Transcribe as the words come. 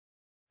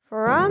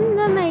from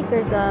the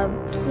makers of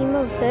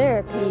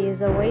Chemotherapy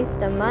is a Waste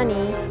of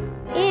Money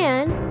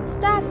and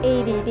Stop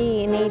ADD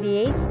and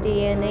ADHD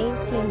in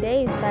 18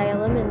 Days by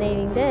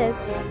Eliminating This,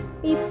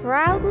 we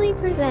proudly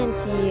present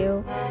to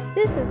you,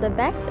 this is the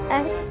best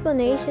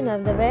explanation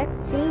of the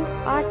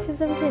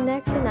vaccine-autism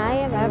connection I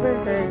have ever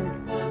heard.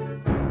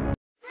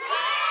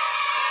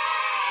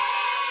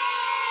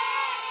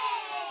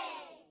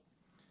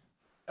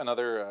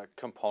 Another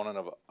component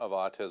of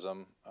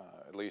autism,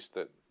 at least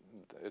that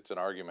it's an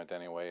argument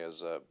anyway,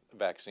 is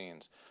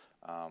vaccines.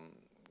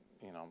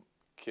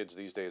 Kids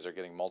these days are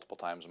getting multiple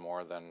times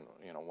more than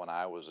when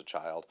I was a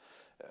child.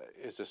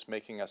 Is this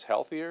making us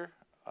healthier,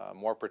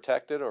 more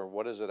protected, or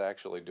what is it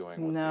actually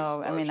doing with No,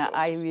 these I mean, doses?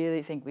 I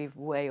really think we've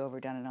way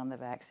overdone it on the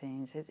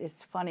vaccines.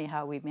 It's funny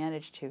how we've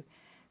managed to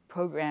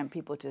program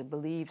people to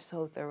believe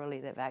so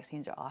thoroughly that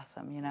vaccines are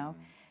awesome,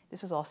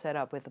 This was all set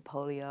up with the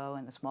polio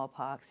and the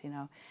smallpox,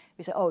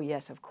 We said, oh,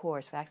 yes, of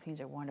course, vaccines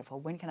are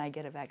wonderful. When can I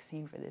get a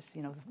vaccine for this?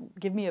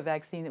 Give me a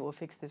vaccine that will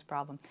fix this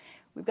problem.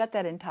 We've got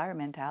that entire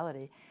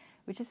mentality,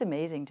 which is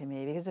amazing to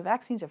me because the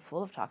vaccines are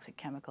full of toxic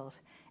chemicals.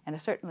 And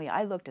certainly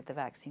I looked at the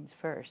vaccines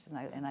first,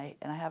 and I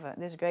have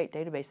there's a great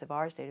database, the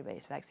VAERS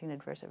database, Vaccine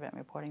Adverse Event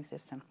Reporting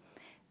System.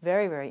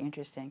 Very, very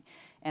interesting.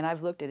 And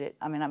I've looked at it.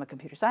 I'm a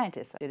computer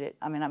scientist.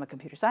 I'm a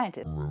computer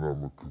scientist.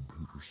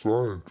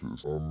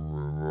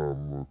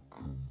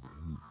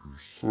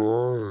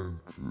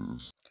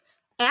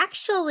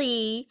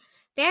 Actually,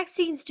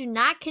 vaccines do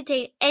not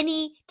contain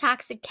any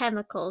toxic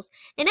chemicals.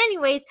 And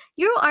anyways,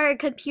 you are a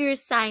computer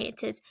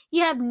scientist.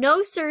 You have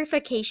no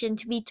certification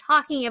to be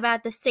talking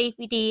about the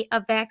safety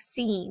of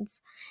vaccines.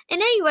 And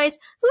anyways,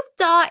 who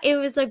thought it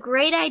was a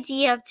great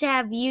idea to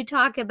have you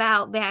talk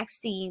about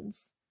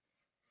vaccines?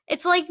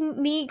 It's like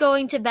me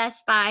going to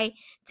Best Buy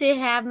to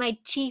have my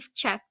teeth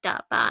checked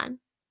up on.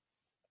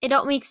 It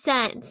don't make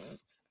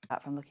sense.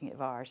 From looking at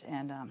VAERS,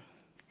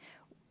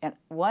 and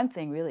one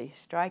thing really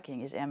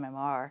striking is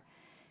MMR.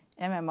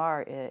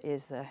 MMR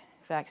is the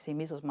vaccine,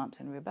 measles, mumps,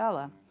 and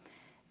rubella,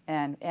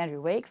 and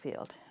Andrew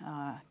Wakefield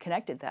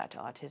connected that to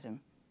autism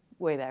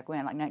way back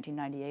when, like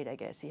 1998, I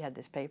guess. He had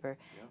this paper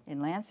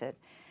in Lancet,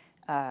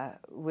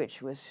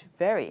 which was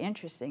very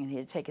interesting, and he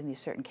had taken these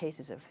certain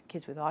cases of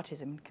kids with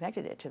autism and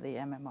connected it to the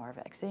MMR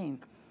vaccine.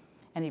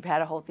 And he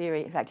had a whole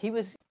theory. In fact,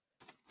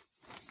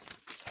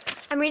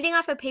 I'm reading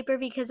off a paper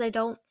because I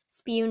don't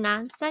spew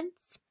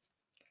nonsense.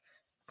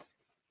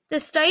 The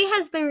study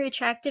has been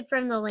retracted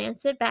from the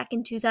Lancet back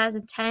in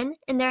 2010,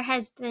 and there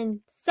has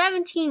been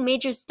 17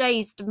 major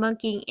studies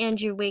debunking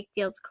Andrew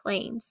Wakefield's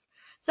claims.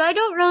 So I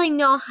don't really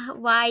know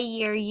why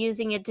you're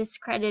using a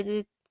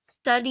discredited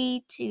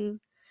study to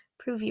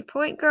prove your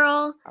point,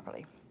 girl.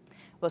 Properly.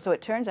 Well, so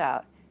it turns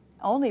out,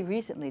 only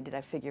recently did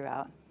I figure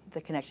out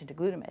the connection to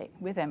glutamate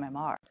with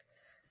MMR.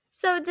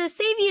 So to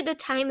save you the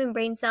time and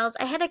brain cells,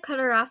 I had to cut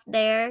her off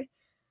there.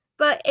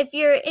 But if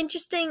you're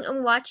interested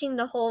in watching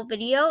the whole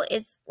video,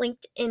 it's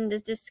linked in the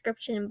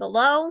description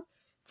below.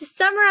 To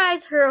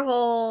summarize her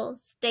whole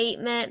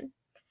statement,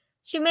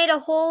 she made a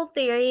whole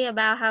theory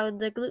about how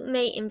the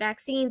glutamate in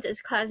vaccines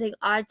is causing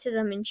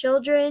autism in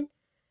children.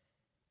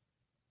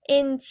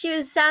 And she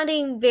was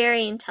sounding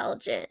very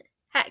intelligent.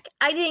 Heck,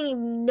 I didn't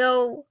even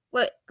know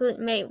what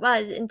glutamate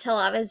was until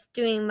I was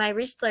doing my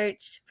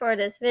research for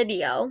this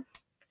video.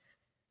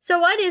 So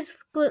what is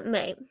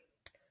glutamate?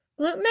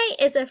 Glutamate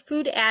is a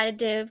food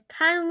additive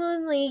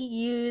commonly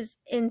used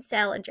in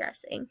salad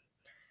dressing.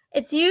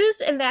 It's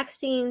used in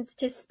vaccines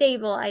to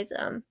stabilize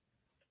them.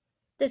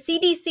 The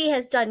CDC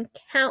has done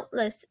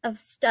countless of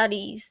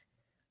studies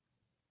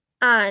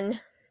on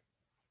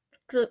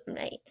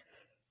glutamate.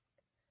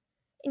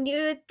 And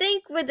you would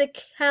think with the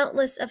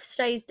countless of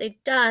studies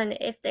they've done,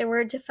 if they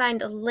were to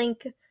find a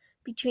link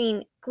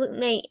between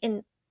glutamate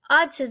and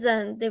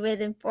autism, they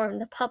would inform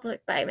the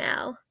public by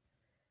now.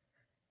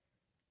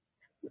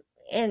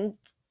 And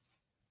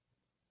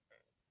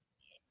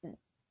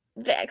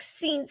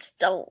vaccines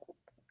don't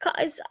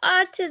cause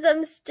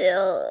autism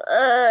still.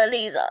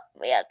 These are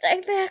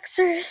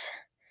anti-vaxxers.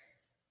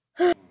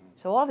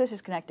 So all of this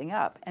is connecting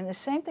up. And the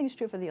same thing is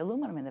true for the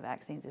aluminum in the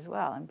vaccines as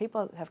well. And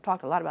people have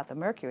talked a lot about the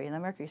mercury, and the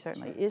mercury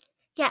certainly is.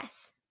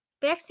 Yes,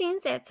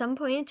 vaccines at some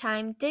point in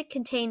time did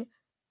contain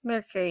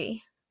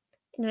mercury.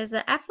 It was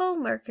an ethyl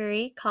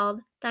mercury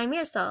called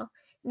thimerosal.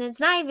 And it's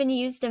not even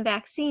used in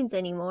vaccines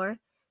anymore.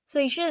 So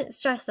you shouldn't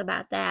stress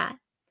about that.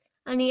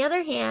 On the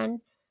other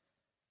hand,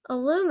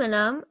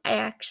 aluminum, I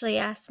actually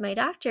asked my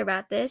doctor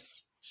about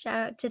this. Shout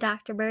out to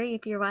Dr. Berg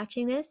if you're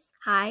watching this.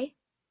 Hi.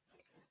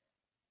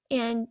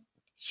 And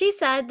she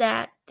said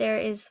that there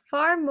is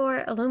far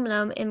more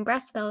aluminum in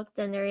breast milk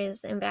than there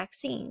is in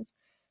vaccines.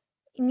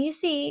 And you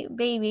see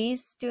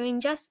babies doing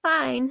just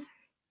fine,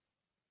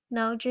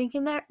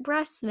 drinking that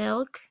breast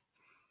milk.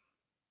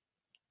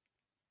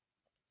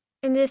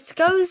 And this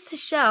goes to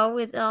show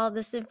with all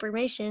this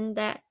information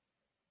that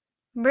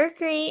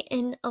mercury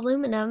and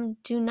aluminum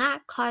do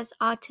not cause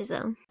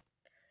autism.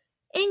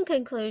 In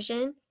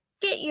conclusion,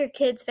 Get your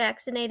kids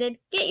vaccinated.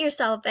 Get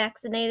yourself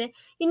vaccinated.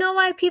 You know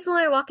why people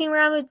aren't walking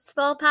around with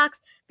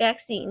smallpox?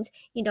 Vaccines.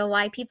 You know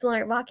why people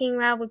aren't walking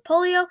around with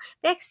polio?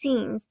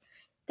 Vaccines.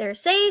 They're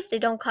safe, they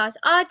don't cause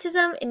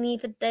autism, and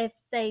even if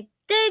they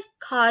did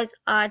cause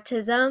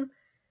autism,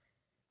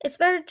 it's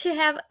better to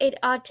have an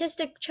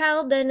autistic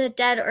child than a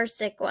dead or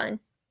sick one.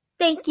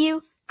 Thank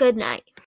you. Good night.